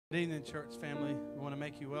Good evening, church family. We want to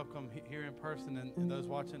make you welcome here in person and those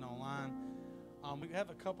watching online. We have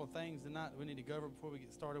a couple of things tonight that we need to go over before we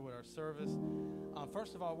get started with our service.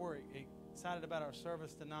 First of all, we're excited about our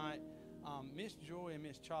service tonight. Miss Joy and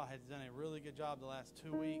Miss Chaw has done a really good job the last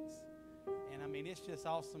 2 weeks. And I mean, it's just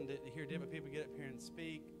awesome to hear different people get up here and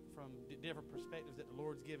speak from different perspectives that the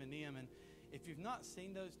Lord's given them. And if you've not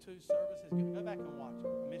seen those two services, go back and watch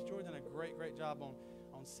them. Miss Joy done a great job on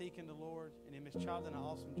seeking the Lord, and then Miss Child done an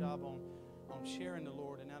awesome job on sharing the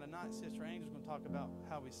Lord. And now tonight, Sister Angel's going to talk about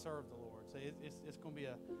how we serve the Lord. So it's going to be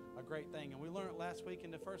a great thing. And we learned last week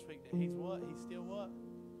and the first week that He's what? He's still what?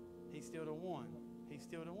 He's still the one. He's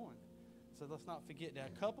still the one. So let's not forget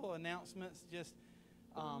that. A couple of announcements. Just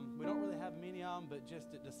we don't really have many of them, but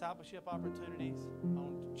just the discipleship opportunities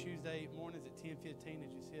on Tuesday mornings at 10:15.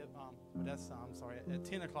 As you see it, at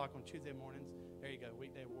 10 o'clock on Tuesday mornings. There you go,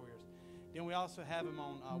 Weekday Warriors. Then we also have them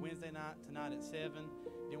on Wednesday night, tonight at 7.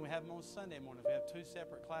 Then we have them on Sunday mornings. We have two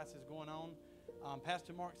separate classes going on.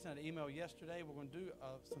 Pastor Mark sent an email yesterday. We're going to do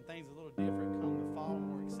some things a little different come the fall,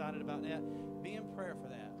 and we're excited about that. Be in prayer for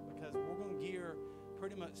that, because we're going to gear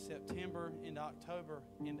pretty much September into October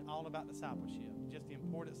into all about discipleship, just the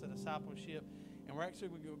importance of discipleship. And we're going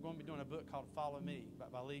to be doing a book called Follow Me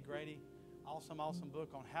by Lee Grady. Awesome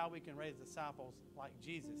book on how we can raise disciples like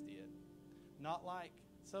Jesus did. Not like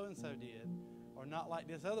so-and-so did, or not like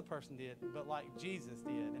this other person did, but like Jesus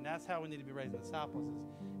did. And that's how we need to be raising disciples,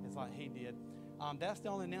 is like He did. That's the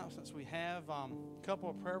only announcements we have. A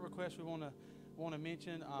couple of prayer requests we want to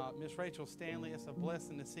mention. Miss Rachel Stanley, it's a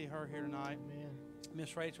blessing to see her here tonight. Amen.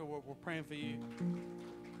 Miss Rachel, we're praying for you.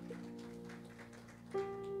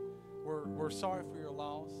 We're sorry for your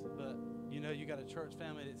loss, but you know you got a church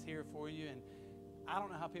family that's here for you, and I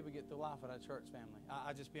don't know how people get through life without a church family.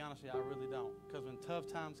 I just be honest with you, I really don't. Because when tough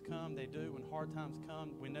times come, they do. When hard times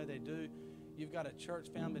come, we know they do. You've got a church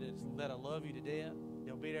family that'll love you to death.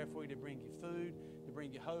 They'll be there for you to bring you food, to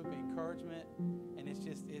bring you hope and encouragement.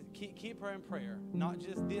 And keep her in prayer. Not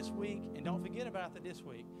just this week, and don't forget about it this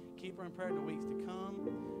week. Keep her in prayer the weeks to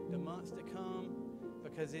come, the months to come,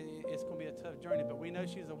 because it's going to be a tough journey. But we know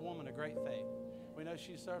she's a woman of great faith. We know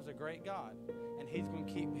she serves a great God, and He's going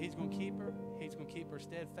to keep her. He's going to keep her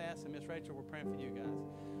steadfast. And Miss Rachel, we're praying for you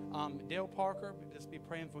guys. Dale Parker, just be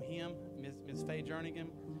praying for him. Miss Faye Jernigan,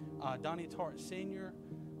 Donnie Tart Sr.,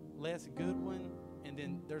 Les Goodwin, and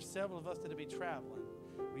then there's several of us that'll be traveling.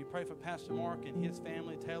 We pray for Pastor Mark and his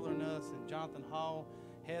family, Taylor Nuss and Jonathan Hall,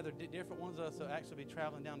 Heather, different ones of us will actually be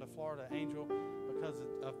traveling down to Florida, Angel, because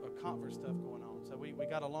of conference stuff going on. So we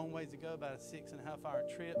got a long ways to go, about a 6.5 hour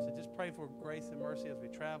trip. So just pray for grace and mercy as we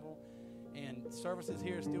travel. And services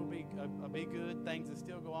here still be good. Things that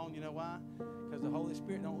still go on. You know why? Because the Holy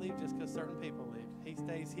Spirit don't leave just because certain people leave. He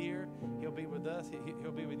stays here. He'll be with us.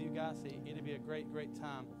 He'll be with you guys. So it'll be a great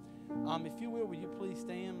time. If you will you please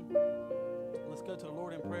stand? Let's go to the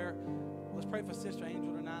Lord in prayer. Let's pray for Sister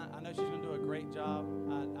Angel tonight. I know she's going to do a great job.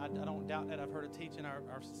 I don't doubt that. I've heard her teach in our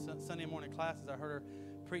Sunday morning classes. I heard her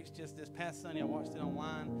preach just this past Sunday. I watched it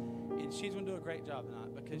online. And she's going to do a great job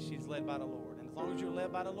tonight because she's led by the Lord. And as long as you're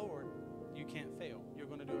led by the Lord, you can't fail. You're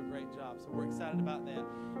going to do a great job. So we're excited about that.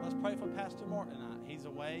 Let's pray for Pastor Mark tonight. He's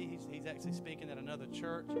away. He's actually speaking at another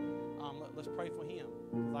church. Let's pray for him.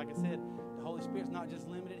 Because like I said, the Holy Spirit's not just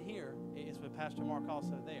limited here. It's with Pastor Mark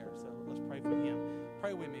also there. So let's pray for him.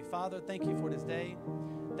 Pray with me. Father, thank you for this day.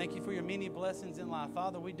 Thank you for your many blessings in life.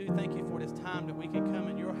 Father, we do thank you for this time that we can come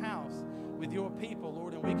in your house with your people,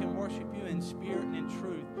 Lord, and we can worship you in spirit and in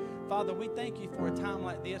truth. Father, we thank you for a time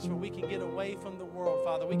like this where we can get away from the world,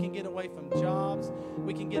 Father. We can get away from jobs.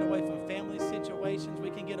 We can get away from family situations. We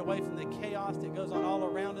can get away from the chaos that goes on all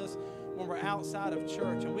around us when we're outside of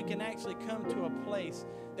church. And we can actually come to a place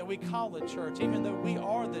that we call the church. Even though we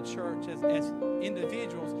are the church as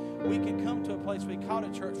individuals, we can come to a place we call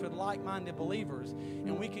the church with like-minded believers.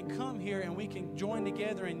 And we can come here and we can join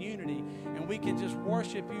together in unity. And we can just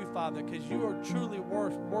worship you, Father, because you are truly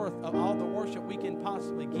worth of all the worship we can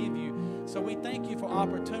possibly give you. So we thank you for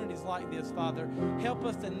opportunities like this, Father. Help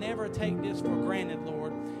us to never take this for granted,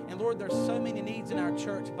 Lord. And Lord, there's so many needs in our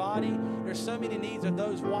church body. There's so many needs of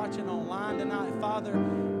those watching online tonight, Father.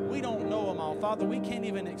 We don't know them all. Father, we can't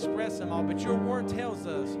even express them all. But your word tells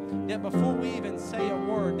us that before we even say a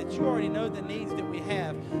word, that you already know the needs that we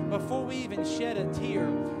have. Before we even shed a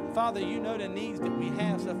tear, Father, you know the needs that we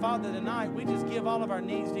have. So, Father, tonight we just give all of our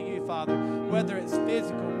needs to you, Father, whether it's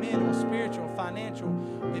physical, mental, spiritual, financial,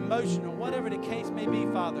 emotional, whatever the case may be,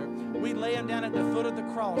 Father. We lay them down at the foot of the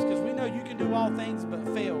cross because we know you can do all things but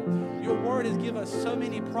fail. Your word has given us so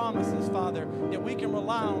many promises, Father, that we can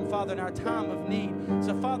rely on, Father, in our time of need.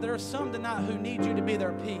 So, Father, there are some tonight who need you to be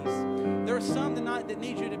their peace. There are some tonight that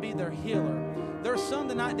need you to be their healer. There's some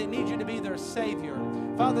tonight that need you to be their Savior.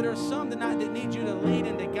 Father, there's some tonight that need you to lead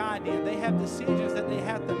and to guide them. They have decisions that they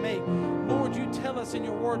have to make. Lord, you tell us in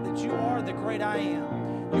your word that you are the great I am.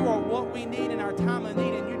 You are what we need in our time of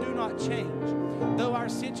need, and you do not change. Though our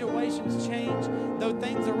situations change, though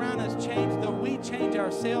things around us change, though we change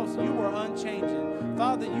ourselves, you are unchanging.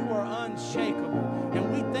 Father, you are unshakable.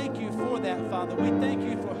 And we thank you for that, Father. We thank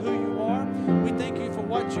you for who you are. We thank you for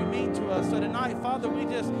what you mean to us. So tonight, Father, we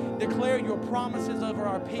just declare your promises over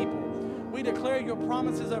our people. We declare your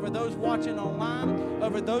promises over those watching online,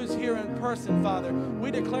 over those here in person, Father. We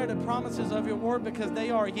declare the promises of your word because they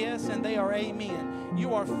are yes and they are amen.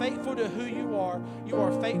 You are faithful to who you are. You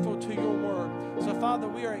are faithful to your word. So, Father,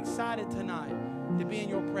 we are excited tonight to be in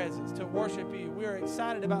your presence, to worship you. We are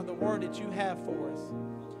excited about the word that you have for us.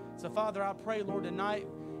 So, Father, I pray, Lord, tonight,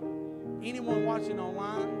 anyone watching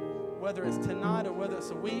online, whether it's tonight or whether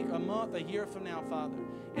it's a week, a month, a year from now, Father,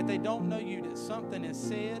 if they don't know you, that something is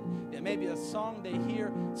said, that maybe a song they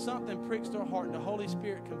hear, something pricks their heart, and the Holy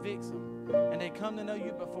Spirit convicts them, and they come to know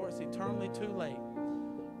you before it's eternally too late.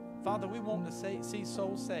 Father, we want to see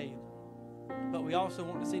souls saved, but we also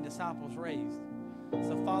want to see disciples raised.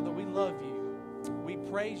 So, Father, we love you. We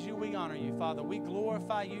praise you. We honor you, Father. We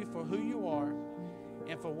glorify you for who you are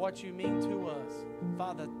and for what you mean to us.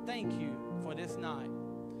 Father, thank you for this night.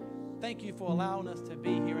 Thank you for allowing us to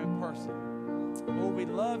be here in person. Lord, we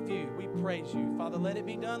love you. We praise you. Father, let it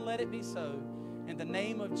be done. Let it be so. In the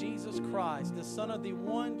name of Jesus Christ, the Son of the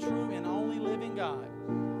one true and only living God.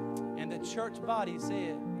 And the church body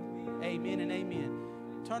said, amen and amen.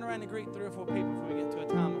 Turn around and greet 3 or 4 people before we get to a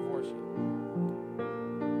time of worship.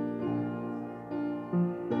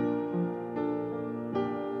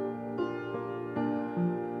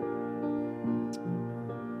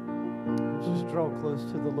 Just draw close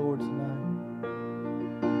to the Lord tonight.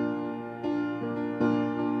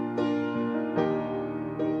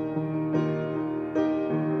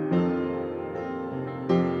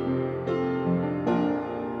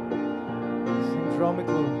 So draw me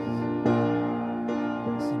close.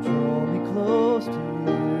 So draw me close to you.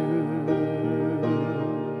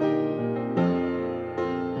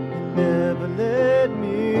 And never let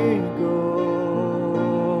me go.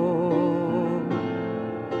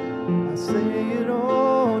 I say it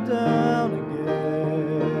all down again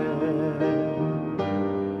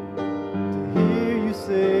to hear you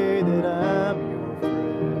say that I'm your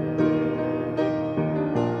friend,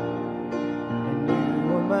 and you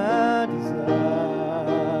are my desire,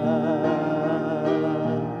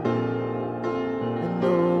 and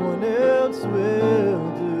no one else will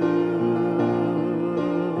do,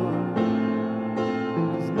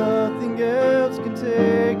 'cause nothing else can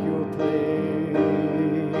take your place.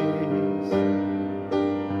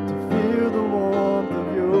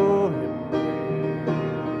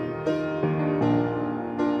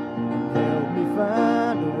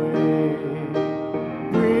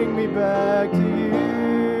 Back to you,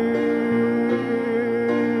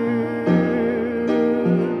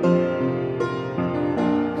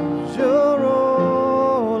 'cause you're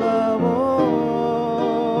all I want.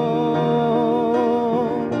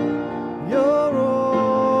 You're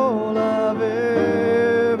all I've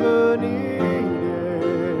ever needed.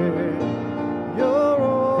 You're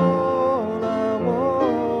all I want.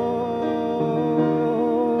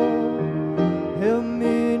 Help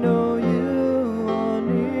me know you are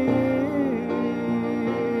near.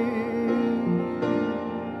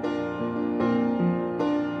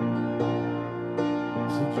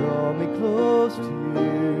 So draw me close to you.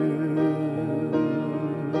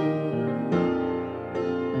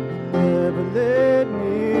 Never let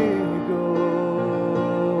me go.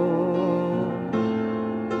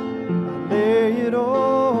 I lay it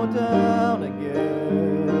all down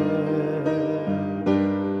again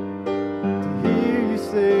to hear you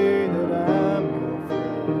say that I'm your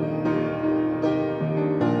friend,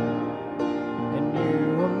 and you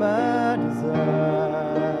are my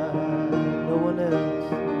desire. No one else,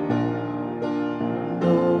 no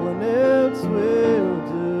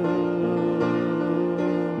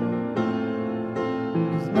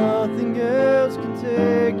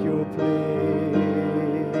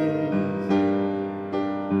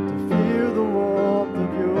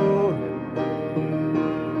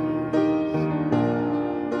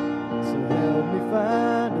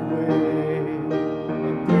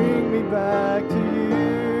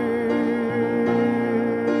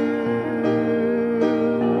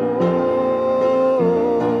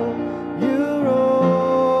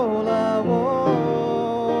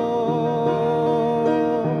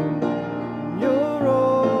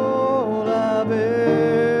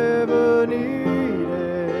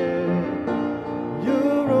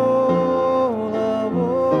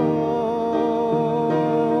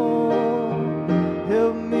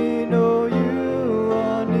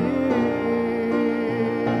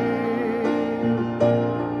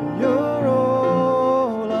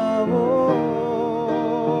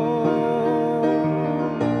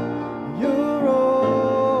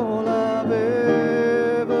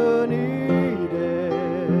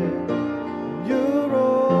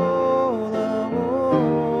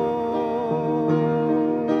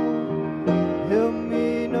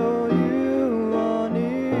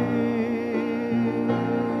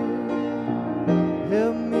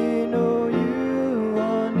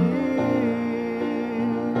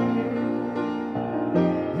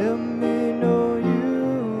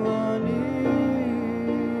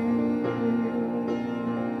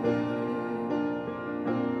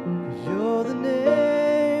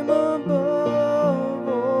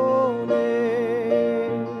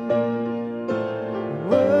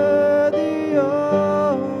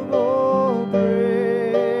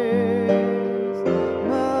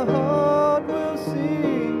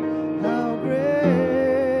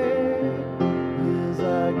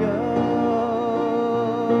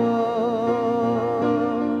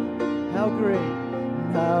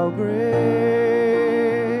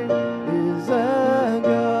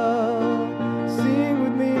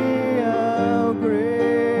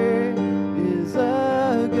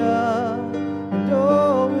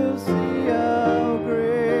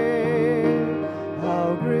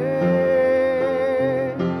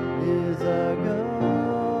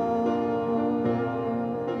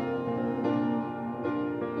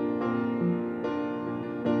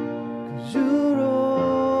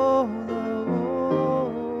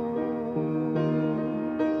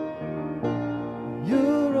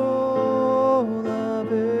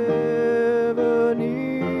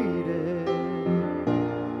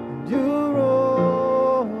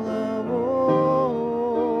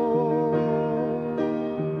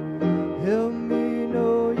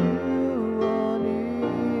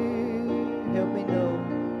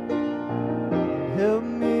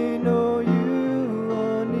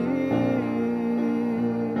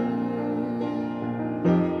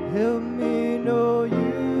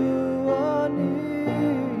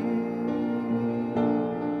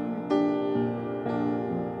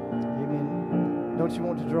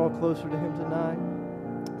draw closer to Him tonight?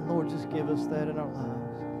 Lord, just give us that in our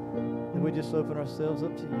lives. And we just open ourselves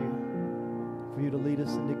up to You, for You to lead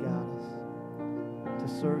us and to guide us,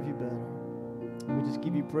 to serve You better. And we just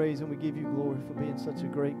give You praise and we give You glory for being such a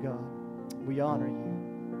great God. We honor You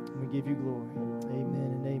and we give You glory.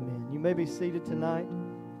 Amen and amen. You may be seated tonight.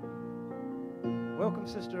 Welcome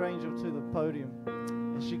Sister Angel to the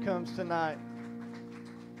podium as she comes tonight.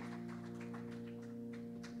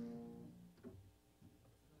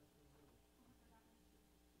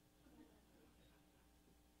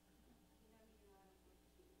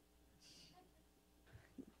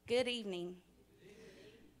 Good evening.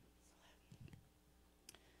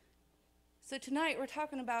 So tonight we're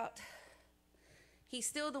talking about He's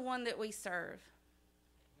still the one that we serve.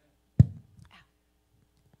 Ow.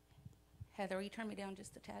 Heather, will you turn me down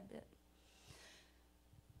just a tad bit?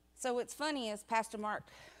 So what's funny is Pastor Mark,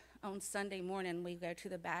 on Sunday morning, we go to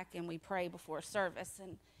the back and we pray before service.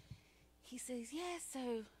 And he says, yes,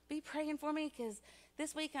 so be praying for me because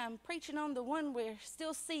this week I'm preaching on the one we're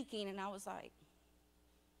still seeking. And I was like,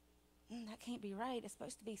 that can't be right. It's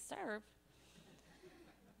supposed to be serve.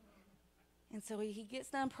 And so he gets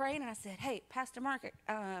done praying, and I said, hey, Pastor Mark,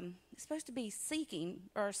 it's supposed to be seeking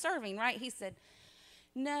or serving, right? He said,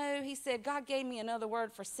 no. He said, God gave me another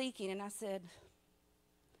word for seeking. And I said,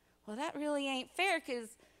 well, that really ain't fair because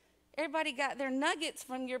everybody got their nuggets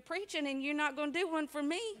from your preaching, and you're not going to do one for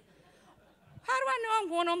me. How do I know I'm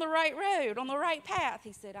going on the right road, on the right path?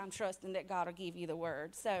 He said, I'm trusting that God will give you the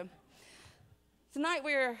word. So tonight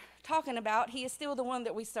we're talking about He is still the one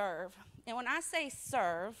that we serve. And when I say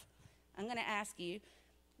serve, I'm going to ask you,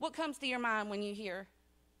 what comes to your mind when you hear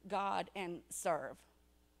God and serve?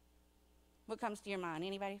 What comes to your mind?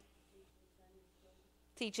 Anybody?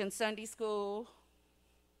 Teaching Sunday school.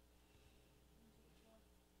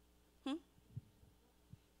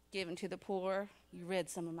 Giving to the poor. You read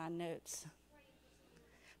some of my notes.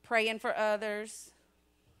 Praying for others.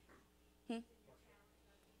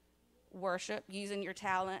 Worship, using your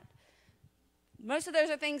talent. Most of those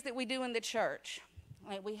are things that we do in the church.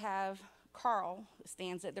 Like we have Carl that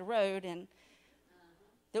stands at the road and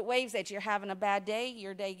that waves at you. You're having a bad day.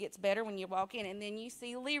 Your day gets better when you walk in. And then you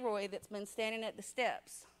see Leroy that's been standing at the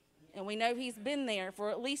steps. And we know he's been there for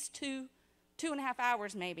at least two and a half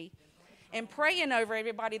hours maybe. And praying over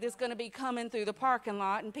everybody that's going to be coming through the parking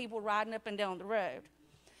lot and people riding up and down the road.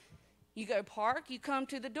 You go park, you come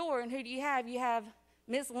to the door, and who do you have? You have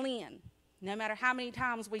Miss Lynn. No matter how many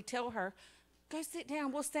times we tell her, go sit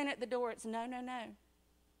down, we'll stand at the door. It's no, no, no.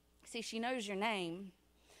 See, she knows your name.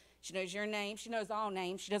 She knows your name. She knows all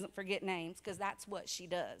names. She doesn't forget names because that's what she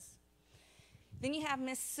does. Then you have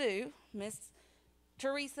Miss Sue, Miss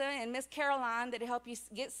Teresa, and Miss Caroline that help you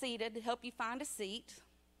get seated, to help you find a seat.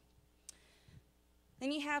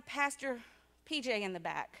 Then you have Pastor PJ in the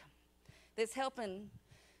back that's helping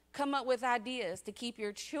come up with ideas to keep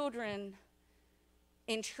your children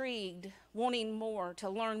intrigued, wanting more, to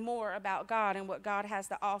learn more about God and what God has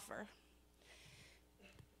to offer.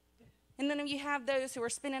 And then you have those who are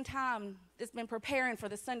spending time that's been preparing for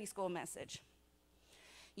the Sunday school message.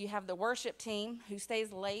 You have the worship team who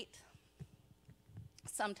stays late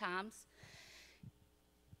sometimes,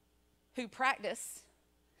 who practice,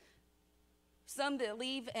 some that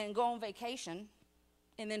leave and go on vacation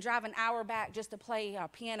and then drive an hour back just to play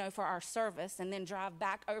piano for our service and then drive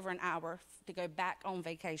back over an hour to go back on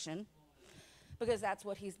vacation because that's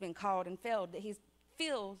what he's been called and feels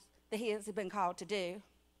that he has been called to do.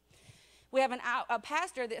 We have a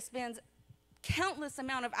pastor that spends countless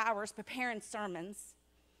amount of hours preparing sermons,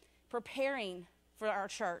 preparing for our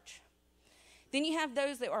church. Then you have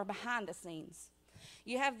those that are behind the scenes.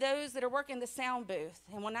 You have those that are working the sound booth.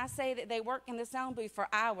 And when I say that they work in the sound booth for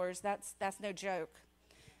hours, that's no joke.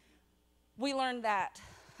 We learned that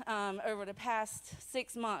over the past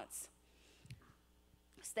 6 months,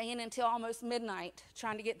 staying until almost midnight,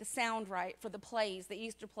 trying to get the sound right for the plays, the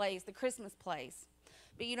Easter plays, the Christmas plays.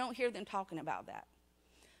 But you don't hear them talking about that.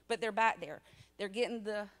 But they're back there. They're getting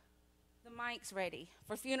the mics ready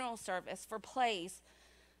for funeral service, for plays,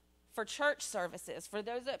 for church services, for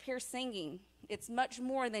those up here singing. It's much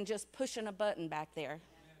more than just pushing a button back there.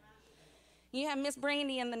 You have Miss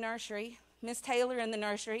Brandy in the nursery, Miss Taylor in the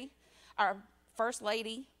nursery, our First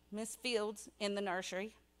Lady, Miss Fields, in the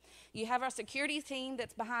nursery. You have our security team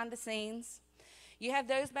that's behind the scenes. You have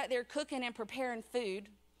those back there cooking and preparing food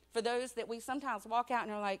for those that we sometimes walk out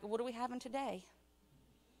and are like, what are we having today?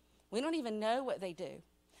 We don't even know what they do.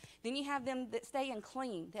 Then you have them that stay and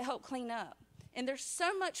clean, that help clean up. And there's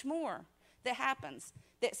so much more that happens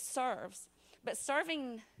that serves. But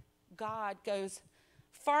serving God goes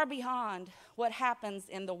far beyond what happens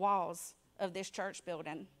in the walls of this church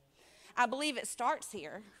building. I believe it starts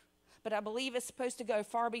here, but I believe it's supposed to go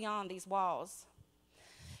far beyond these walls.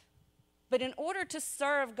 But in order to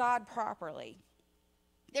serve God properly,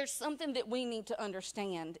 there's something that we need to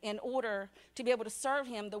understand in order to be able to serve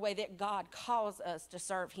him the way that God calls us to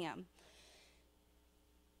serve him.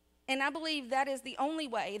 And I believe that is the only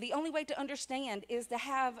way to understand is to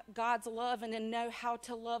have God's love and to know how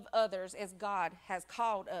to love others as God has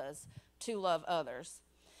called us to love others.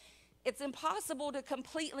 It's impossible to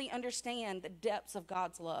completely understand the depths of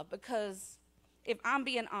God's love because if I'm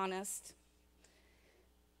being honest,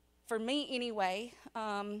 for me anyway,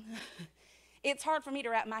 it's hard for me to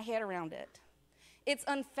wrap my head around it. It's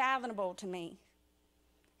unfathomable to me,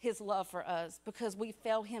 his love for us, because we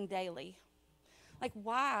fail him daily. Like,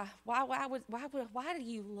 why do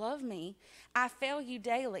you love me? I fail you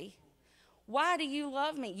daily. Why do you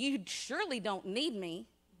love me? You surely don't need me.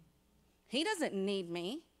 He doesn't need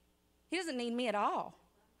me. He doesn't need me at all.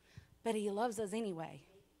 But he loves us anyway.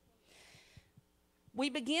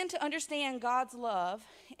 We begin to understand God's love,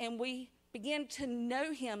 and we begin to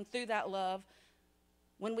know him through that love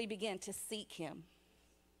when we begin to seek him.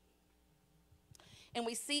 And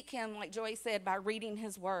we seek him, like Joy said, by reading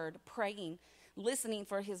his word, praying, listening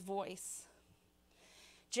for his voice.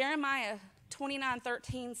 Jeremiah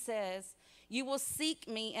 29:13 says, "You will seek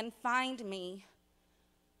me and find me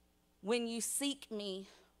when you seek me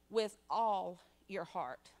with all your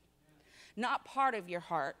heart." Not part of your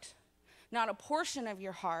heart, not a portion of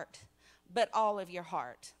your heart, but all of your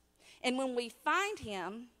heart. And when we find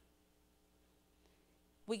him,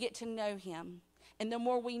 we get to know him. And the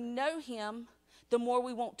more we know him, the more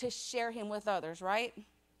we want to share him with others, right?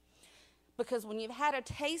 Because when you've had a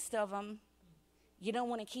taste of him, you don't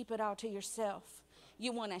want to keep it all to yourself.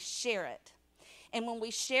 You want to share it. And when we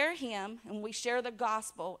share him, and we share the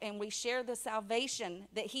gospel, and we share the salvation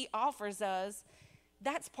that he offers us,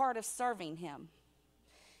 that's part of serving him.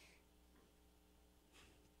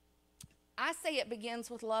 I say it begins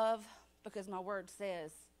with love because my word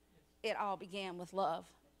says it all began with love.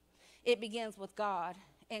 It begins with God,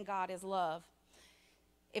 and God is love.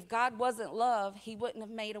 If God wasn't love, he wouldn't have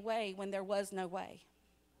made a way when there was no way.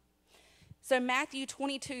 So Matthew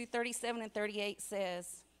 22:37 and 38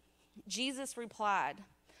 says, Jesus replied,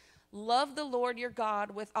 "Love the Lord your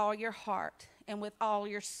God with all your heart and with all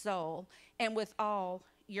your soul and with all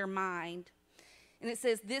your mind." And it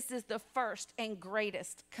says, this is the first and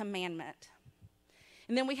greatest commandment.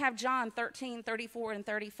 And then we have John 13:34 and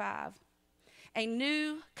 35. "A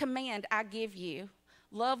new command I give you,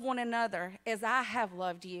 love one another as I have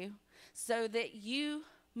loved you, so that you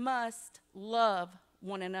must love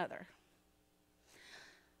one another.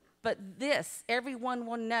 But this, everyone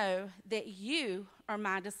will know that you are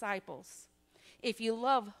my disciples, if you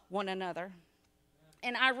love one another."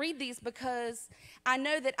 And I read these because I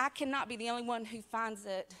know that I cannot be the only one who finds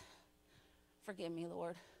it, forgive me,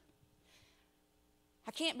 Lord.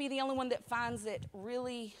 I can't be the only one that finds it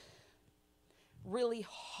really, really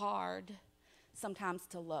hard sometimes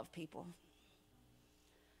to love people.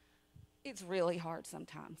 It's really hard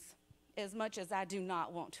sometimes. As much as I do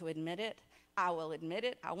not want to admit it, I will admit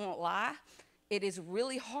it. I won't lie. It is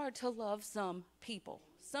really hard to love some people.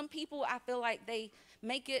 Some people, I feel like they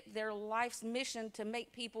make it their life's mission to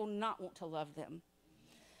make people not want to love them.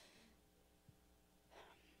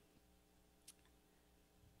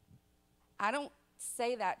 I don't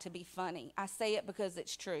say that to be funny. I say it because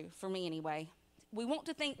it's true, for me anyway. We want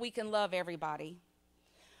to think we can love everybody,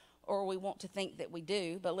 or we want to think that we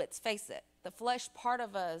do, but let's face it, the flesh part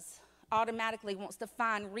of us automatically wants to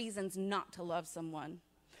find reasons not to love someone.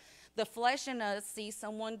 The flesh in us sees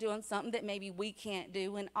someone doing something that maybe we can't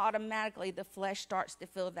do, and automatically the flesh starts to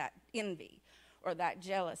feel that envy or that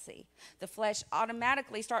jealousy. The flesh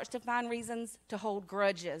automatically starts to find reasons to hold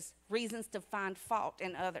grudges, reasons to find fault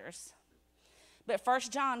in others. But 1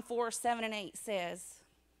 John 4:7 and 8 says,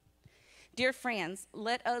 "Dear friends,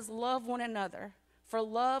 let us love one another, for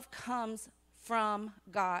love comes from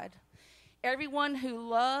God. Everyone who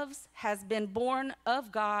loves has been born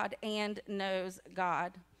of God and knows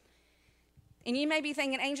God." And you may be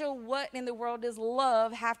thinking, Angel, what in the world does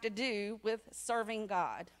love have to do with serving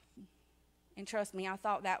God? And trust me, I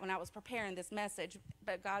thought that when I was preparing this message,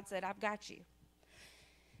 but God said, I've got you.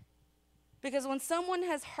 Because when someone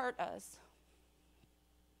has hurt us,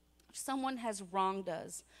 if someone has wronged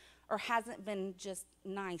us, or hasn't been just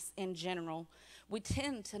nice in general, we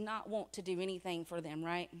tend to not want to do anything for them,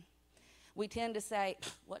 right? We tend to say,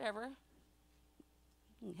 whatever,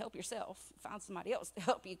 you can help yourself. Find somebody else to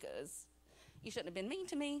help you, because you shouldn't have been mean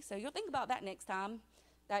to me, so you'll think about that next time.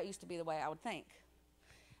 That used to be the way I would think.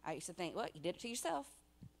 I used to think, well, you did it to yourself.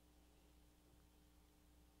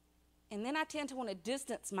 And then I tend to want to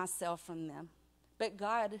distance myself from them. But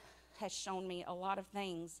God has shown me a lot of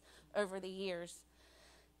things over the years.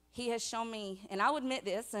 He has shown me, and I will admit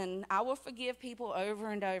this, and I will forgive people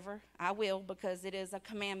over and over. I will, because it is a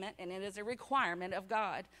commandment and it is a requirement of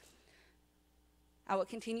God. I will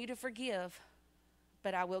continue to forgive,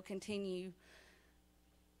 but I will continue,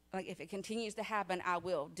 like if it continues to happen, I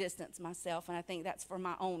will distance myself, and I think that's for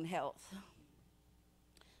my own health.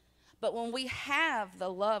 But when we have the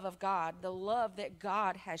love of God, the love that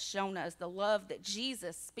God has shown us, the love that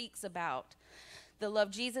Jesus speaks about, the love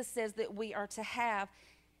Jesus says that we are to have,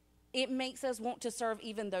 it makes us want to serve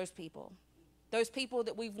even those people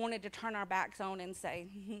that we've wanted to turn our backs on and say,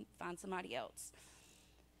 find somebody else.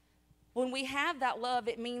 When we have that love,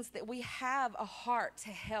 it means that we have a heart to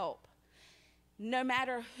help. No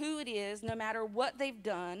matter who it is, no matter what they've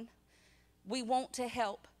done, we want to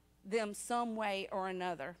help them some way or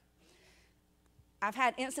another. I've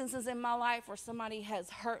had instances in my life where somebody has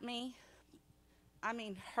hurt me. I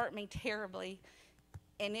mean, hurt me terribly.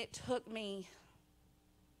 And it took me,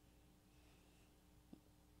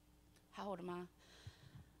 how old am I?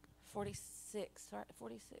 46, right?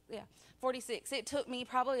 46, yeah, 46. It took me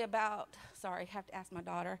probably about, sorry, I have to ask my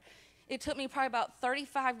daughter. It took me probably about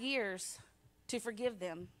 35 years to forgive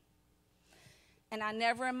them. And I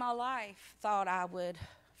never in my life thought I would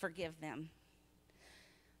forgive them.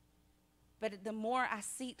 But the more I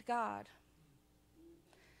seeked God,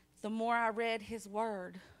 the more I read his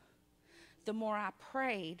word, the more I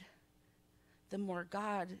prayed, the more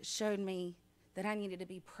God showed me that I needed to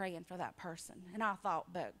be praying for that person. And I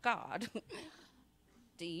thought, but God,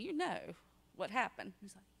 do you know what happened?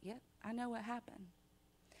 He's like, yeah, I know what happened.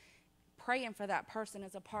 Praying for that person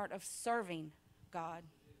is a part of serving God.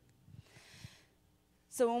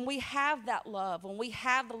 So when we have that love, when we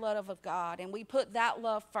have the love of God, and we put that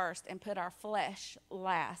love first and put our flesh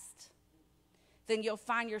last, then you'll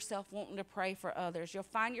find yourself wanting to pray for others. You'll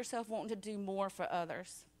find yourself wanting to do more for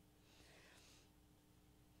others.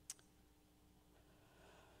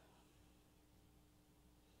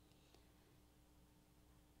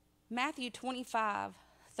 Matthew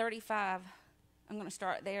 25:35, I'm going to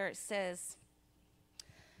start there. It says,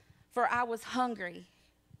 "For I was hungry,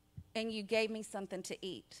 and you gave me something to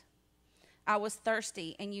eat. I was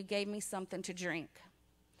thirsty, and you gave me something to drink.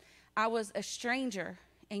 I was a stranger,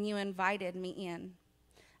 and you invited me in.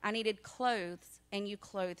 I needed clothes, and you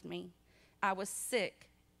clothed me. I was sick,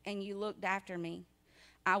 and you looked after me.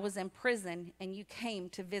 I was in prison, and you came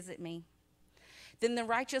to visit me." Then the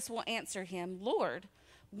righteous will answer him, "Lord,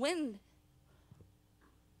 when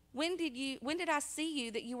did I see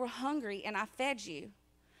you that you were hungry and I fed you?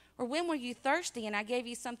 Or when were you thirsty and I gave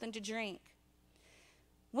you something to drink?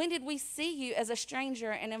 When did we see you as a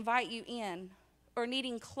stranger and invite you in, or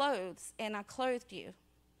needing clothes and I clothed you?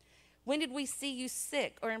 When did we see you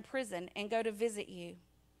sick or in prison and go to visit you?"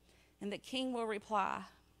 And the king will reply,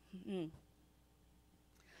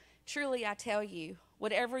 "Truly I tell you,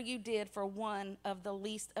 whatever you did for one of the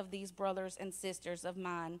least of these brothers and sisters of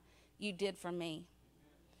mine, you did for me."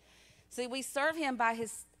 See, we serve him by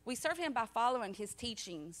following his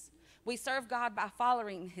teachings. We serve God by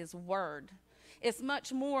following his word. It's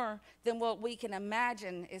much more than what we can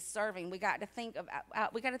imagine is serving. We got to think of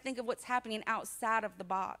what's happening outside of the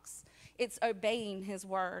box. It's obeying his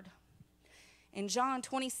word. And John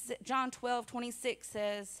 12:26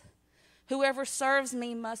 says, "Whoever serves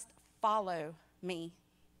me must follow me.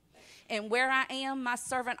 And where I am, my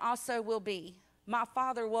servant also will be. My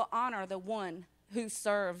Father will honor the one who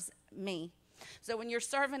serves me." So when you're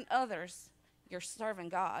serving others, you're serving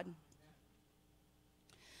God.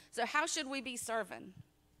 So how should we be serving?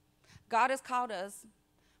 God has called us.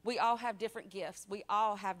 We all have different gifts. We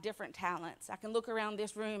all have different talents. I can look around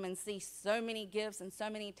this room and see so many gifts and so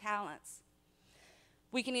many talents.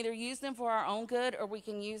 We can either use them for our own good or we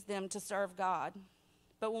can use them to serve God.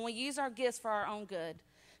 But when we use our gifts for our own good,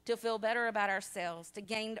 to feel better about ourselves, to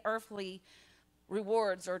gain earthly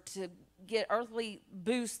rewards or to get earthly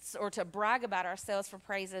boosts or to brag about ourselves for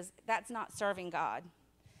praises, that's not serving God.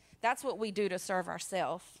 That's what we do to serve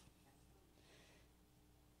ourselves.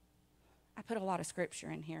 I put a lot of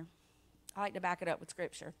scripture in here. I like to back it up with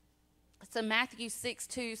scripture. So Matthew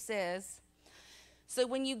 6:2 says, "So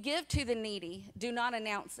when you give to the needy, do not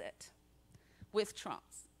announce it with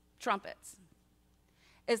trumpets,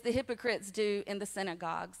 as the hypocrites do in the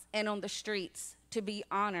synagogues and on the streets, to be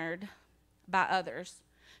honored by others.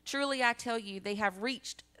 Truly I tell you, they have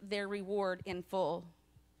reached their reward in full."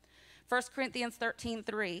 1 Corinthians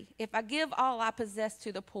 13:3, "If I give all I possess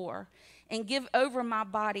to the poor and give over my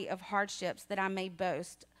body of hardships that I may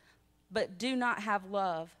boast, but do not have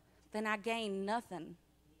love, then I gain nothing."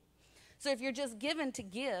 So if you're just given to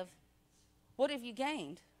give, what have you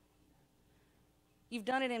gained? You've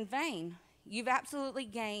done it in vain. You've absolutely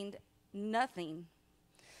gained nothing.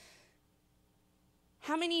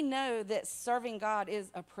 How many know that serving God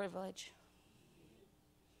is a privilege?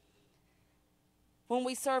 When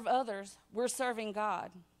we serve others, we're serving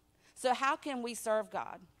God. So how can we serve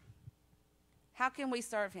God? How can we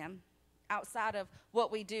serve him outside of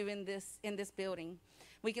what we do in this building?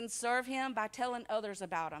 We can serve him by telling others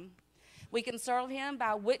about him. We can serve him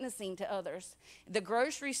by witnessing to others. The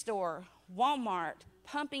grocery store, Walmart,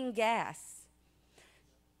 pumping gas.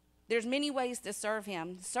 There's many ways to serve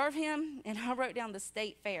him. Serve him, and I wrote down the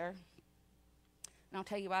state fair. And I'll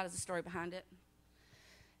tell you why, there's a story behind it.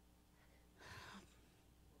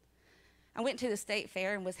 I went to the state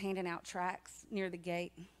fair and was handing out tracts near the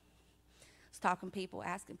gate. I was talking to people,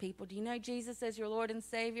 asking people, do you know Jesus as your Lord and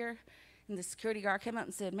Savior? And the security guard came up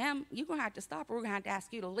and said, ma'am, you're going to have to stop or we're going to have to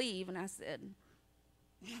ask you to leave. And I said,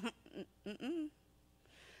 mm-mm.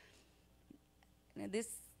 And this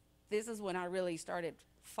is when I really started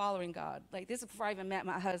following God. Like, this is before I even met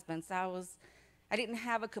my husband. So I didn't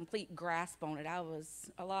have a complete grasp on it. I was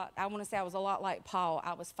a lot like Paul.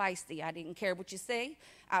 I was feisty. I didn't care what you say.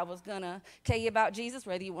 I was going to tell you about Jesus,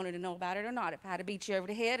 whether you wanted to know about it or not. If I had to beat you over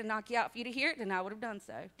the head and knock you out for you to hear it, then I would have done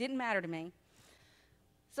so. Didn't matter to me.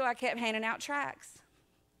 So I kept handing out tracts.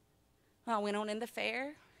 I went on in the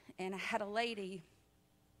fair, and I had a lady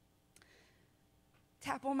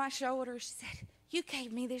tap on my shoulder. She said, you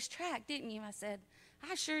gave me this tract, didn't you? I said,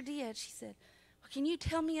 I sure did. She said, well, can you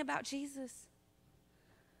tell me about Jesus?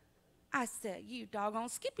 I said, you doggone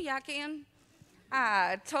Skippy, I can.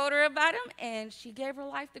 I told her about him, and she gave her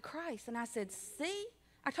life to Christ. And I said, see?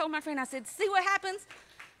 I told my friend, I said, see what happens?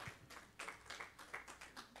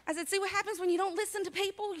 I said, see what happens when you don't listen to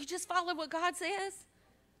people? You just follow what God says?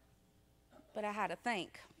 But I had to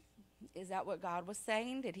think, is that what God was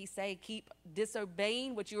saying? Did he say keep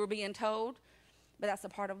disobeying what you were being told? But that's a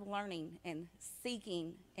part of learning and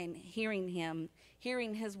seeking and hearing him,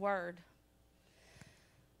 hearing his word.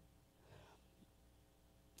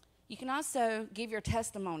 You can also give your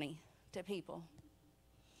testimony to people.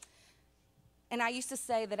 And I used to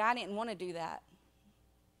say that I didn't want to do that.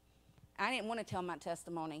 I didn't want to tell my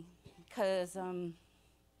testimony because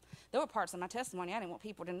there were parts of my testimony I didn't want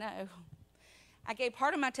people to know. I gave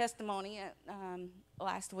part of my testimony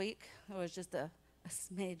last week. It was just a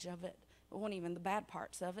smidge of it. It wasn't even the bad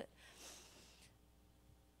parts of it.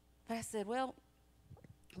 But I said, well,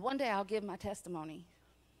 one day I'll give my testimony.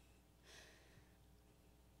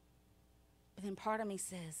 But then part of me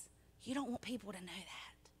says, you don't want people to know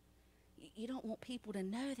that. You don't want people to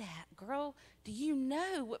know that. Girl, do you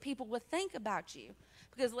know what people would think about you?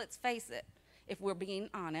 Because let's face it, if we're being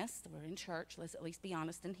honest, we're in church, let's at least be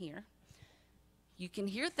honest in here. You can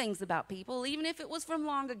hear things about people, even if it was from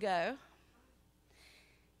long ago.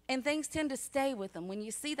 And things tend to stay with them. When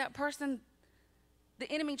you see that person, the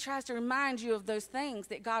enemy tries to remind you of those things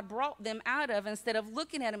that God brought them out of. Instead of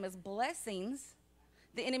looking at them as blessings,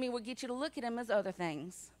 the enemy will get you to look at them as other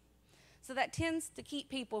things. So that tends to keep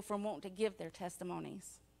people from wanting to give their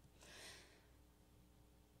testimonies.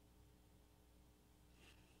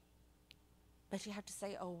 But you have to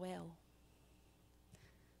say, oh, well.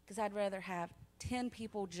 Because I'd rather have 10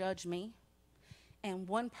 people judge me and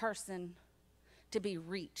one person to be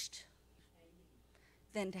reached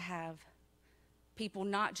than to have people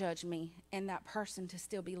not judge me and that person to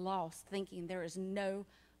still be lost, thinking there is no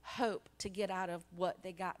hope to get out of what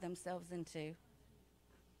they got themselves into.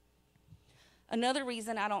 Another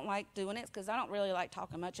reason I don't like doing it is because I don't really like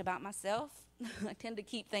talking much about myself. I tend to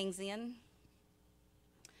keep things in.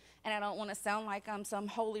 And I don't want to sound like I'm some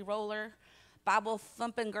holy roller,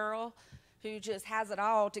 Bible-thumping girl who just has it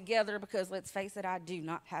all together, because let's face it, I do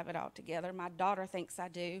not have it all together. My daughter thinks I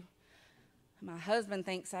do. My husband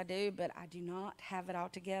thinks I do, but I do not have it all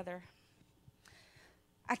together.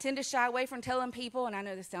 I tend to shy away from telling people, and I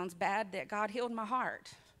know this sounds bad, that God healed my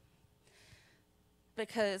heart.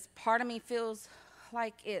 Because part of me feels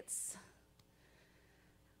like it's,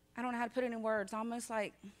 I don't know how to put it in words, almost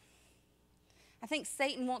like, I think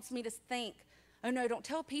Satan wants me to think, oh no, don't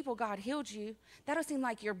tell people God healed you. That'll seem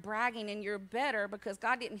like you're bragging and you're better because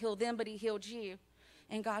God didn't heal them, but he healed you.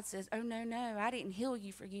 And God says, oh no, I didn't heal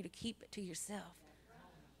you for you to keep it to yourself.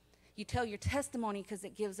 You tell your testimony because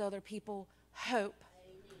it gives other people hope.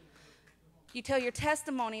 You tell your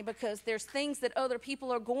testimony because there's things that other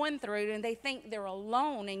people are going through and they think they're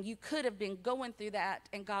alone, and you could have been going through that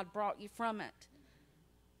and God brought you from it.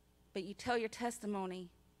 But you tell your testimony,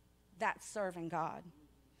 that's serving God.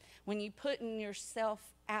 When you putting yourself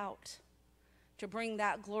out to bring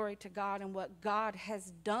that glory to God and what God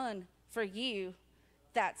has done For you,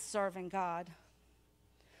 that's serving God.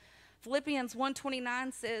 Philippians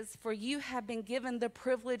 1:29 says, for you have been given the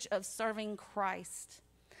privilege of serving Christ,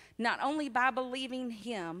 not only by believing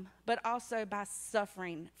him, but also by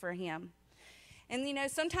suffering for him. And you know,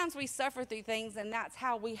 sometimes we suffer through things, and that's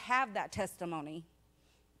how we have that testimony.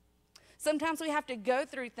 Sometimes we have to go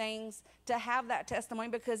through things to have that testimony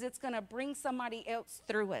because it's going to bring somebody else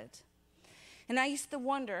through it. And I used to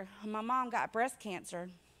wonder, my mom got breast cancer.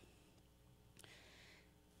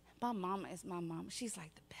 My mama is my mama. She's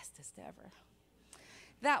like the bestest ever.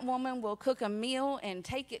 That woman will cook a meal and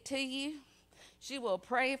take it to you. She will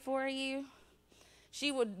pray for you.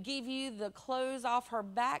 She would give you the clothes off her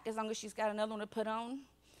back as long as she's got another one to put on.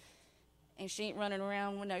 And she ain't running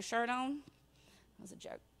around with no shirt on. That was a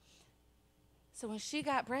joke. So when she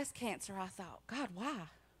got breast cancer, I thought, God, why?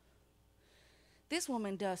 This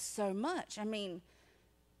woman does so much. I mean,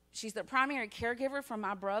 she's the primary caregiver for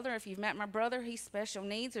my brother. If you've met my brother, he's special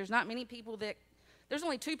needs. There's not many people there's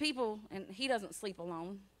only 2 people, and he doesn't sleep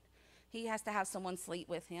alone. He has to have someone sleep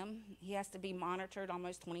with him. He has to be monitored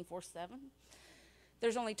almost 24/7.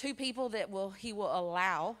 There's only 2 people that he will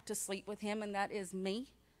allow to sleep with him, and that is me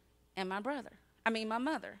and my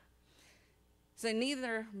mother. So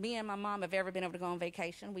neither me and my mom have ever been able to go on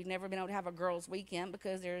vacation. We've never been able to have a girls' weekend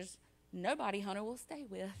because there's nobody Hunter will stay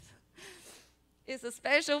with. It's a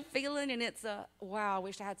special feeling, and it's wow, I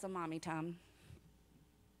wish I had some mommy time.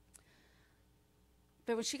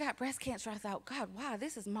 But when she got breast cancer, I thought, God, wow,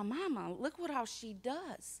 this is my mama. Look what all she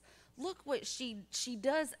does. Look what she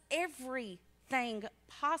does, everything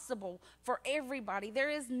possible for everybody. There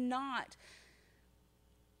is not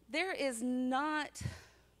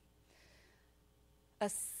a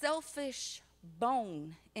selfish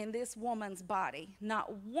bone in this woman's body.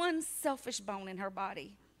 Not one selfish bone in her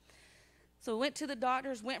body. So we went to the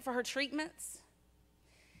doctors, went for her treatments.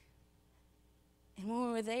 And when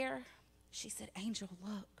we were there, she said, Angel,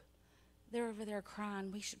 look, they're over there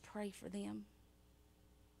crying. We should pray for them.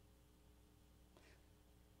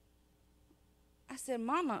 I said,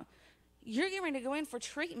 Mama, you're getting ready to go in for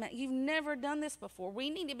treatment. You've never done this before. We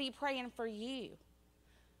need to be praying for you.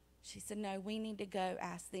 She said, no, we need to go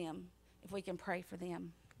ask them if we can pray for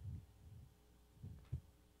them.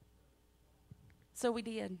 So we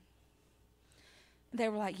did. They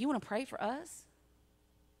were like, you want to pray for us?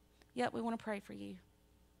 Yep, we want to pray for you.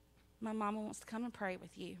 My mama wants to come and pray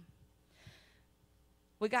with you.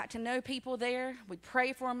 We got to know people there. We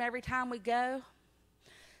pray for them every time we go.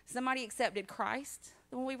 Somebody accepted Christ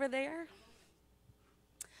when we were there.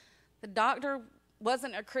 The doctor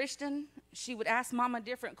wasn't a Christian. She would ask Mama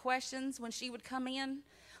different questions when she would come in.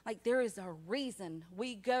 Like, there is a reason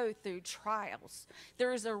we go through trials.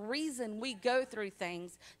 There is a reason we go through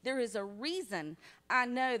things. There is a reason I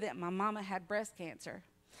know that my mama had breast cancer,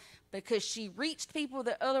 because she reached people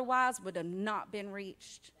that otherwise would have not been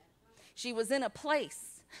reached. She was in a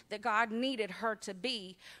place that God needed her to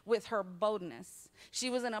be with her boldness. She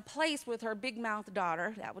was in a place with her big-mouthed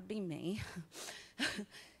daughter, that would be me,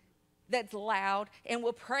 that's loud and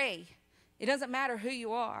will pray. It doesn't matter who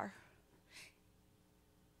you are.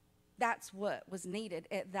 That's what was needed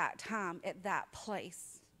at that time, at that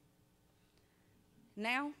place.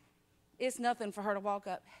 Now, it's nothing for her to walk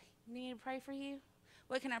up. You need to pray for you?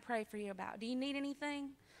 What can I pray for you about? Do you need anything?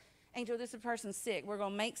 Angel, this person's sick. We're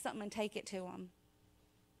going to make something and take it to them.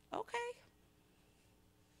 Okay.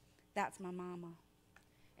 That's my mama.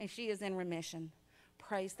 And she is in remission.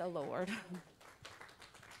 Praise the Lord.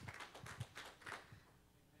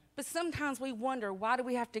 But sometimes we wonder, why do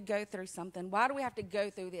we have to go through something? Why do we have to go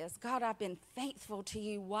through this? God, I've been faithful to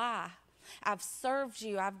you. Why? I've served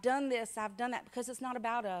you. I've done this. I've done that. Because it's not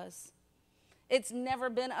about us. It's never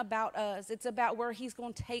been about us. It's about where he's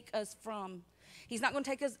going to take us from. He's not going to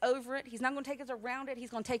take us over it. He's not going to take us around it.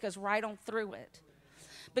 He's going to take us right on through it.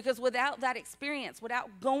 Because without that experience,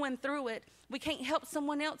 without going through it, we can't help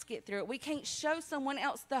someone else get through it. We can't show someone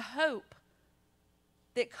else the hope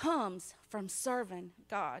that comes from serving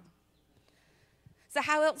God. So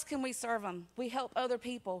how else can we serve them? We help other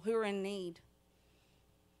people who are in need.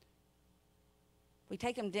 We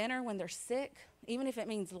take them dinner when they're sick, even if it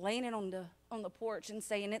means laying it on the porch and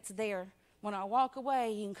saying, it's there. When I walk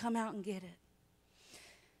away, you can come out and get it.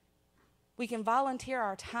 We can volunteer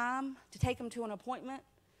our time to take them to an appointment.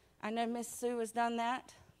 I know Miss Sue has done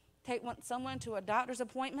that. Take someone to a doctor's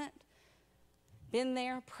appointment, been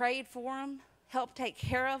there, prayed for them, helped take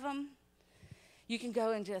care of them. You can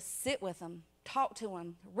go and just sit with them, talk to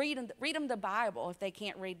them, read them the Bible if they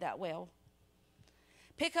can't read that well.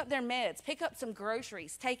 Pick up their meds, pick up some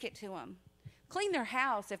groceries, take it to them. Clean their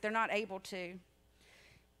house if they're not able to.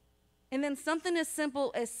 And then something as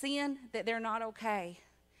simple as seeing that they're not okay.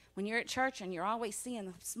 When you're at church and you're always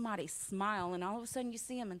seeing somebody smile, and all of a sudden you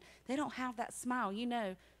see them and they don't have that smile, you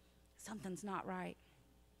know something's not right.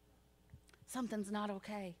 Something's not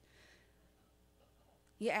okay.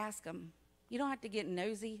 You ask them. You don't have to get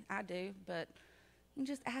nosy. I do, but you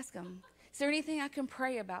just ask them, is there anything I can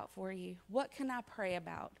pray about for you? What can I pray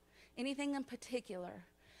about? Anything in particular?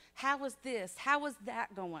 How was this? How was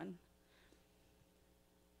that going?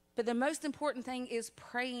 But the most important thing is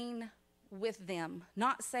praying with them,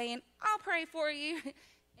 not saying, I'll pray for you,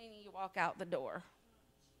 and you walk out the door.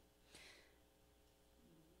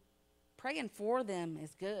 Praying for them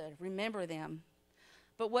is good. Remember them.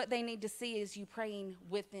 But what they need to see is you praying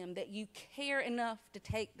with them, that you care enough to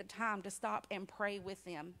take the time to stop and pray with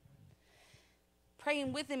them.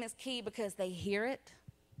 Praying with them is key because they hear it.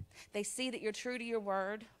 They see that you're true to your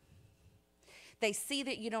word. They see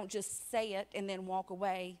that you don't just say it and then walk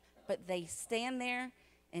away, but they stand there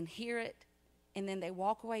and hear it, and then they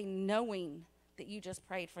walk away knowing that you just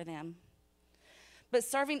prayed for them. But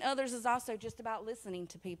serving others is also just about listening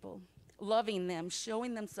to people, loving them,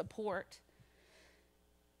 showing them support,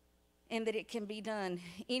 and that it can be done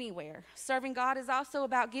anywhere. Serving God is also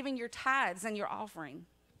about giving your tithes and your offering.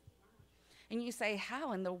 And you say,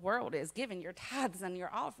 how in the world is giving your tithes and your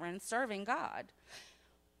offering serving God?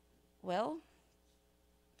 Well,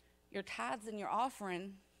 your tithes and your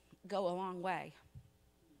offering go a long way.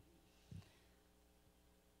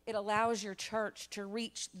 It allows your church to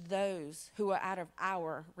reach those who are out of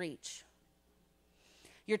our reach.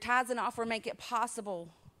 Your tithes and offering make it possible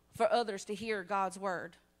for others to hear God's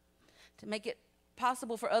word, to make it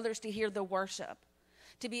possible for others to hear the worship,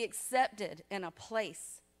 to be accepted in a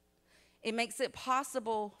place. It makes it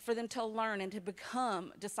possible for them to learn and to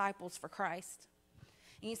become disciples for Christ.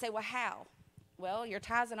 And you say, well, how? Well, your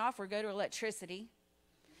tithes and offering go to electricity.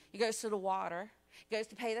 It goes to the water. It goes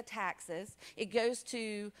to pay the taxes. It goes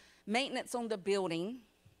to maintenance on the building.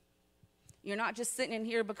 You're not just sitting in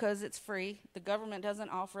here because it's free. The government doesn't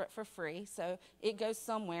offer it for free, so it goes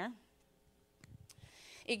somewhere.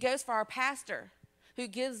 It goes for our pastor, who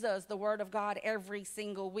gives us the word of God every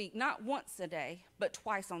single week, not once a day, but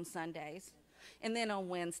twice on Sundays, and then on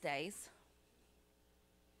Wednesdays.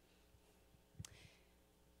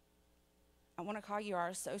 I want to call you our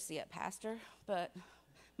associate pastor, but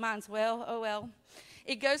mine's well.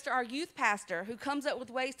 It goes to our youth pastor, who comes up with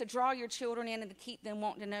ways to draw your children in and to keep them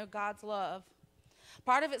wanting to know God's love.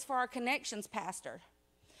 Part of it's for our connections pastor,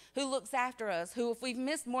 who looks after us, who if we've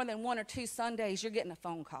missed more than 1 or 2 Sundays, you're getting a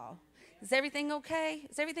phone call. Is everything okay?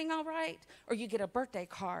 Is everything all right? Or you get a birthday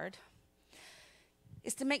card.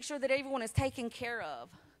 It's to make sure that everyone is taken care of.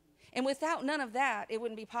 And without none of that, it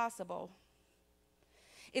wouldn't be possible.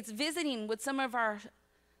 It's visiting with some of our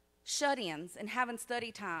shut-ins and having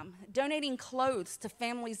study time, donating clothes to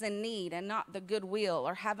families in need and not the Goodwill,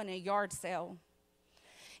 or having a yard sale.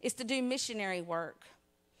 It's to do missionary work.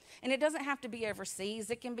 And it doesn't have to be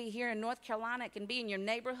overseas. It can be here in North Carolina. It can be in your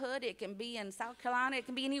neighborhood. It can be in South Carolina. It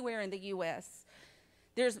can be anywhere in the U.S.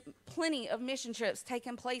 There's plenty of mission trips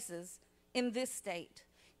taking places in this state,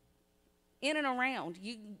 in and around.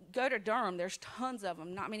 You go to Durham, there's tons of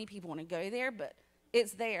them. Not many people want to go there, but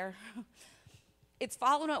it's there. It's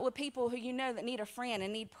following up with people who you know that need a friend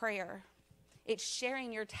and need prayer. It's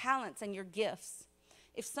sharing your talents and your gifts.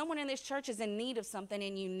 If someone in this church is in need of something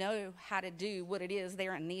and you know how to do what it is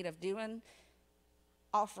they're in need of doing,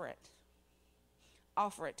 offer it.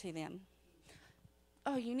 Offer it to them.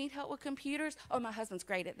 Oh, you need help with computers? Oh, my husband's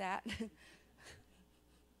great at that.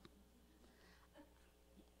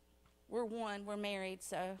 We're married,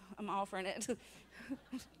 so I'm offering it.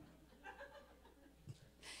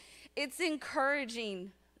 It's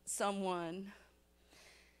encouraging someone.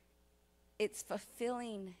 It's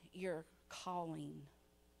fulfilling your calling.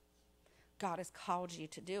 God has called you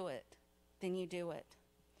to do it, then you do it.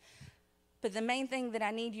 But the main thing that I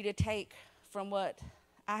need you to take from what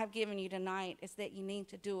I have given you tonight is that you need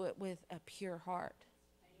to do it with a pure heart.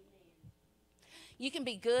 Amen. You can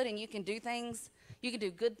be good and you can do things. You can do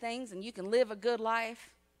good things and you can live a good life,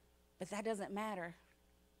 but that doesn't matter.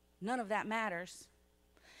 None of that matters.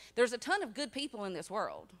 There's a ton of good people in this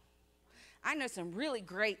world. I know some really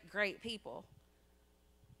great people.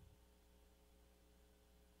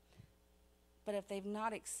 But if they've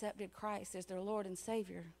not accepted Christ as their Lord and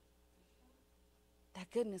Savior,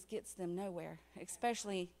 that goodness gets them nowhere,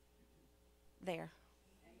 especially there.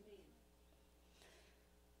 Amen.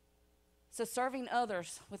 So serving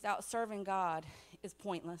others without serving God is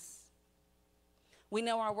pointless. We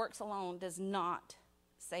know our works alone does not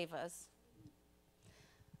save us.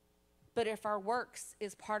 But if our works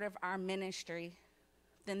is part of our ministry,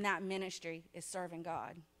 then that ministry is serving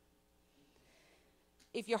God.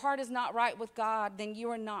 If your heart is not right with God, then you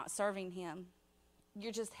are not serving him.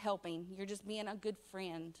 You're just helping. You're just being a good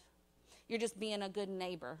friend. You're just being a good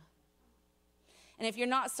neighbor. And if you're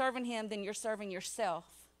not serving him, then you're serving yourself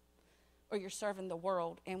or you're serving the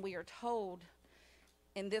world. And we are told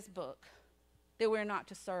in this book that we're not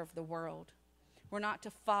to serve the world. We're not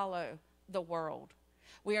to follow the world.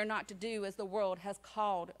 We are not to do as the world has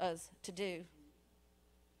called us to do.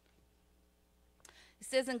 It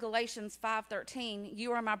says in Galatians 5:13,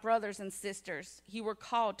 you are my brothers and sisters. You were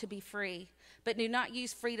called to be free, but do not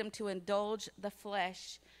use freedom to indulge the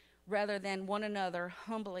flesh rather than one another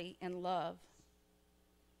humbly in love.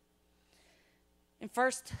 In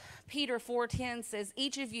 1 Peter 4:10 says,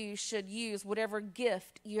 each of you should use whatever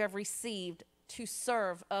gift you have received to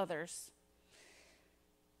serve others.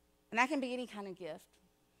 And that can be any kind of gift.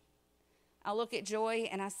 I look at Joy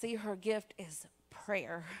and I see her gift is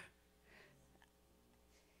prayer.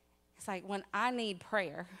 It's like when I need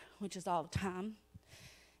prayer, which is all the time,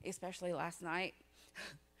 especially last night.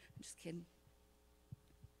 I'm just kidding.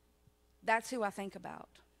 That's who I think about.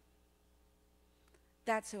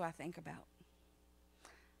 That's who I think about.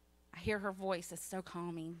 I hear her voice. It's so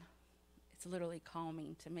calming. It's literally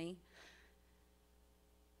calming to me.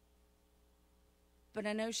 But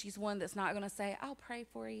I know she's one that's not going to say, I'll pray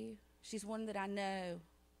for you. She's one that I know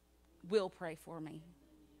will pray for me.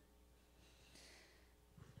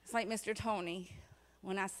 It's like Mr. Tony.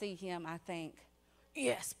 When I see him, I think,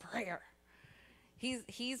 yes, prayer.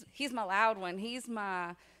 He's my loud one. He's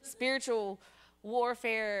my spiritual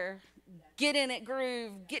warfare, get in it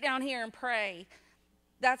groove, get down here and pray.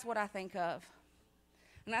 That's what I think of.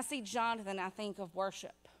 When I see Jonathan, I think of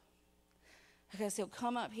worship. Because he'll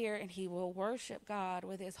come up here and he will worship God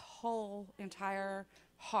with his whole entire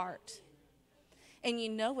heart. And you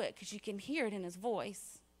know it because you can hear it in his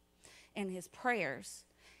voice and his prayers.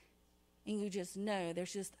 And you just know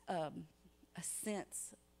there's just a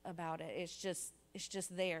sense about it. It's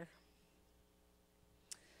just there.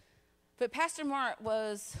 But Pastor Mark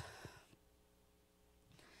was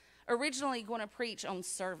originally going to preach on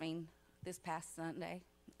serving this past Sunday.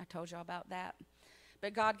 I told y'all about that.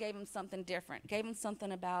 But God gave him something different, gave him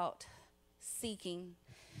something about seeking.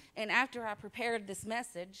 And after I prepared this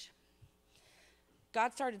message,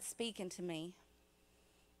 God started speaking to me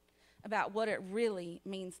about what it really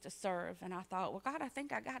means to serve. And I thought, well, God, I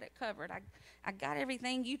think I got it covered. I got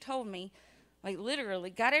everything you told me, like literally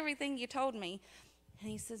got everything you told me. And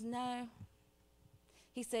he says, no.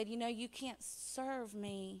 He said, you can't serve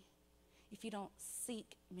me if you don't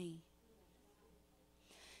seek me.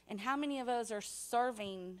 And how many of us are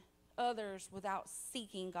serving others without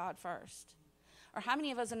seeking God first? Or how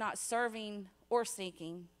many of us are not serving or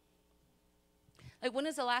seeking? Like, when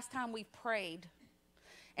is the last time we prayed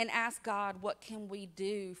and asked God, what can we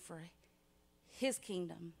do for his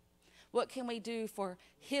kingdom? What can we do for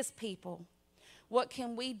his people? What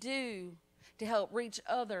can we do to help reach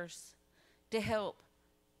others, to help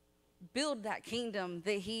build that kingdom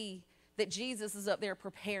that Jesus is up there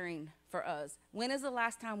preparing for us? When is the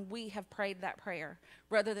last time we have prayed that prayer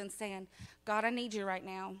rather than saying, God, I need you right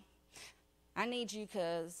now. I need you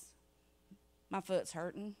because my foot's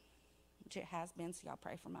hurting, which it has been, so y'all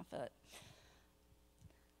pray for my foot.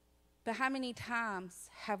 But how many times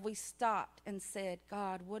have we stopped and said,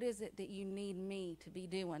 God, what is it that you need me to be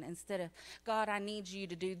doing? Instead of, God, I need you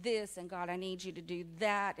to do this, and God, I need you to do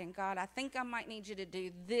that, and God, I think I might need you to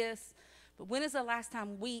do this. But when is the last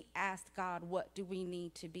time we asked God, what do we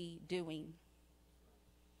need to be doing?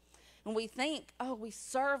 And we think, oh, we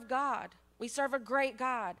serve God. We serve a great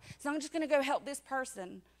God. So I'm just going to go help this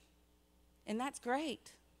person. And that's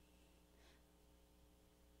great.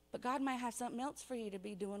 But God may have something else for you to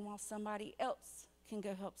be doing while somebody else can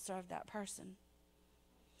go help serve that person.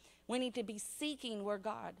 We need to be seeking where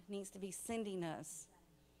God needs to be sending us.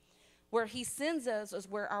 Where he sends us is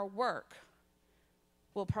where our work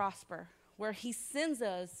will prosper. Where he sends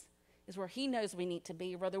us is where he knows we need to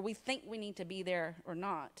be, whether we think we need to be there or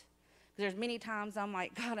not. Because there's many times I'm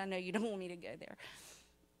like, God, I know you don't want me to go there.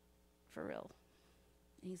 For real.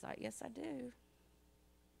 And he's like, yes, I do.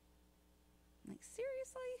 I'm like,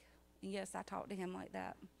 seriously? And yes, I talk to him like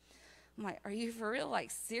that. I'm like, are you for real?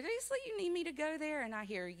 Like, seriously, you need me to go there? And I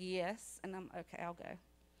hear yes. And I'm, okay, I'll go.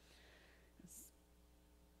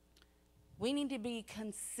 We need to be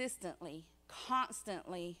consistently,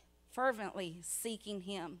 constantly, fervently seeking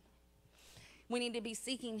him. We need to be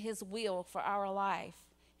seeking his will for our life,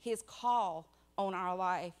 his call on our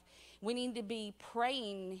life. We need to be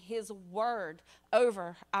praying his word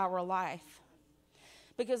over our life.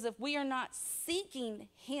 Because if we are not seeking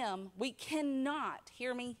him, we cannot,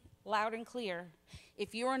 hear me loud and clear,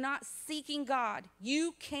 if you are not seeking God,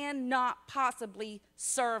 you cannot possibly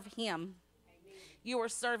serve him. You are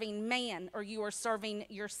serving man, or you are serving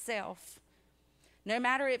yourself, no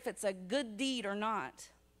matter if it's a good deed or not.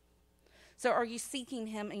 So are you seeking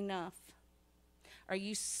him enough? Are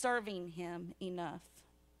you serving him enough?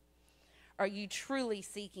 Are you truly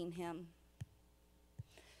seeking him?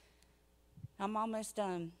 I'm almost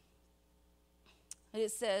done.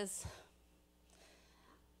 It says,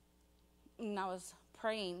 and I was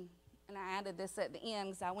praying, and I added this at the end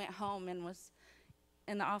because I went home and was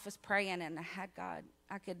in the office praying, and I had God.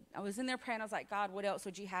 I was in there praying. I was like, God, what else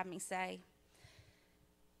would you have me say?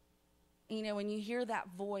 You know, when you hear that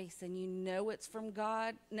voice and you know it's from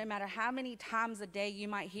God, no matter how many times a day you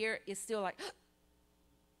might hear it, it's still like,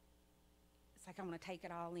 it's like I want to take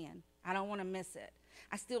it all in. I don't want to miss it.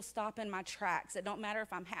 I still stop in my tracks. It don't matter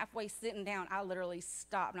if I'm halfway sitting down. I literally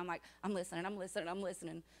stop, and I'm like, I'm listening.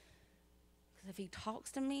 Because if he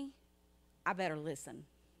talks to me, I better listen.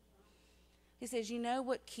 He says, you know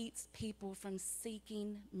what keeps people from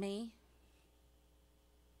seeking me?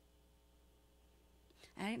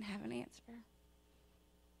 I didn't have an answer.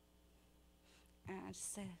 And I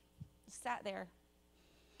just sat there.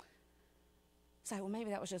 So, well, maybe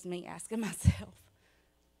that was just me asking myself.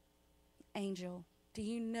 Angel, do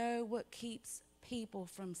you know what keeps people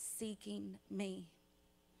from seeking me?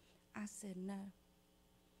 I said, no.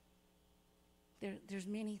 There's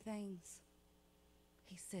many things.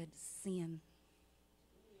 He said, sin.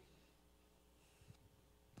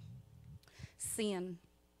 Sin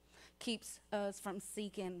keeps us from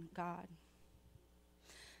seeking God.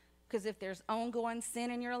 Because if there's ongoing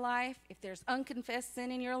sin in your life, if there's unconfessed sin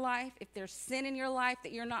in your life, if there's sin in your life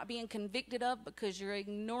that you're not being convicted of because you're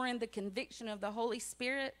ignoring the conviction of the Holy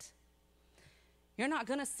Spirit, you're not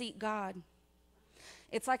going to seek God.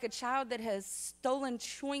 It's like a child that has stolen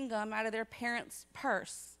chewing gum out of their parents'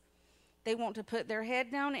 purse. They want to put their head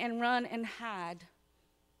down and run and hide.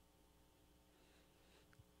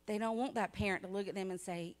 They don't want that parent to look at them and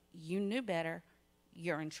say, you knew better,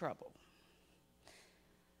 you're in trouble.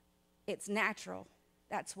 It's natural.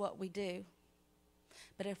 That's what we do.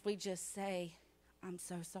 But if we just say, I'm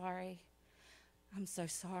so sorry, I'm so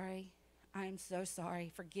sorry, I'm so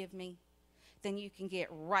sorry, forgive me, then you can get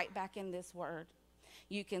right back in this word.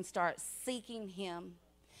 You can start seeking him.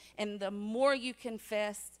 And the more you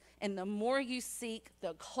confess and the more you seek,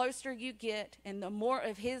 the closer you get and the more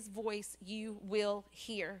of his voice you will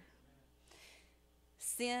hear.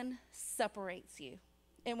 Sin separates you.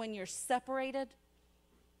 And when you're separated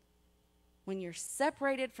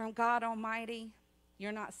from God Almighty,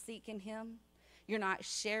 you're not seeking him, you're not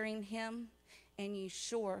sharing him, and you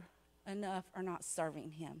sure enough are not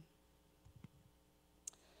serving him.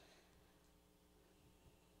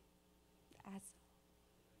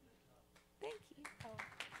 Thank you.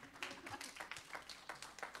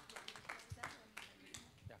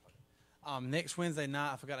 Next Wednesday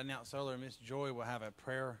night, I forgot to announce earlier, Miss Joy will have a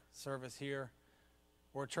prayer service here.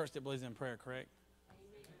 We're a church that believes in prayer, correct?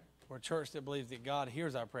 We're a church that believes that God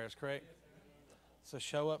hears our prayers, correct? So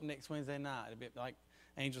show up next Wednesday night. It'll be, like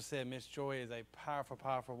Angel said, Miss Joy is a powerful,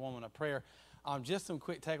 powerful woman of prayer. Just some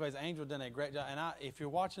quick takeaways. Angel done a great job. And if you're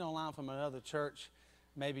watching online from another church,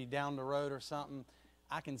 maybe down the road or something,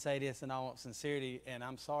 I can say this in all sincerity, and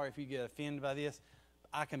I'm sorry if you get offended by this.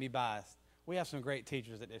 I can be biased. We have some great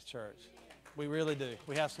teachers at this church. We really do.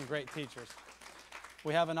 We have some great teachers.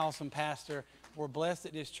 We have an awesome pastor. We're blessed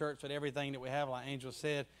at this church with everything that we have, like Angel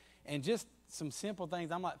said. And just some simple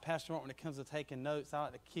things. I'm like Pastor Mark when it comes to taking notes. I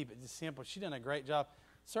like to keep it just simple. She's done a great job.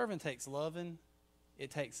 Serving takes loving,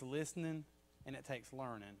 it takes listening, and it takes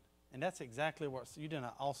learning. And that's exactly what you've done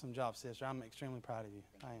an awesome job, sister. I'm extremely proud of you.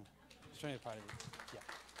 I am extremely proud of you. Yeah,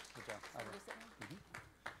 good job. Mm-hmm.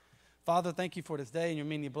 Father, thank you for this day and your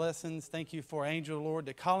many blessings. Thank you for Angel, Lord,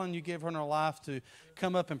 the calling you give her in her life to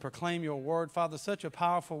come up and proclaim your word. Father, such a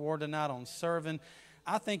powerful word tonight on serving.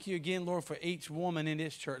 I thank you again, Lord, for each woman in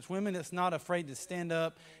this church. Women that's not afraid to stand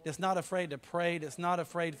up, that's not afraid to pray, that's not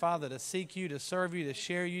afraid, Father, to seek you, to serve you, to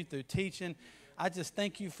share you through teaching. I just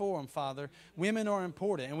thank you for them, Father. Women are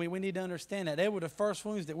important, and we need to understand that. They were the first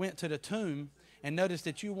ones that went to the tomb and noticed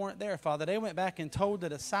that you weren't there, Father. They went back and told the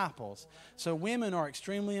disciples. So women are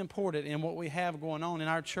extremely important in what we have going on in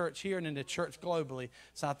our church here and in the church globally.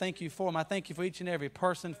 So I thank you for them. I thank you for each and every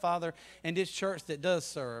person, Father, in this church that does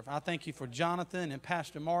serve. I thank you for Jonathan and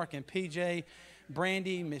Pastor Mark and PJ,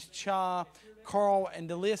 Brandy, Miss Cha, Carl, and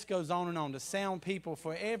the list goes on and on. The sound people,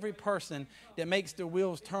 for every person that makes their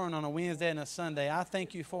wheels turn on a Wednesday and a Sunday. I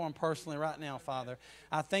thank you for them personally right now, Father.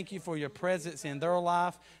 I thank you for your presence in their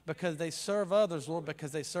life because they serve others, Lord,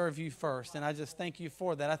 because they serve you first. And I just thank you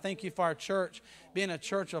for that. I thank you for our church being a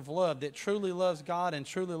church of love that truly loves God and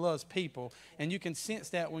truly loves people. And you can sense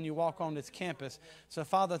that when you walk on this campus. So,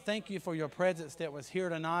 Father, thank you for your presence that was here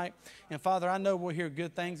tonight. And, Father, I know we'll hear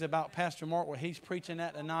good things about Pastor Mark, what he's preaching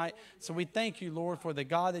at tonight. So we thank you, Lord, for the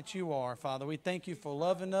God that you are, Father. We thank you for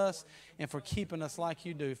loving us and for keeping us like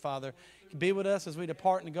you do, Father. Be with us as we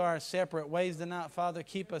depart and go our separate ways tonight, Father.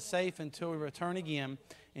 Keep us safe until we return again.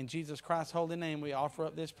 In Jesus Christ's holy name, we offer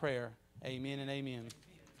up this prayer. Amen and amen.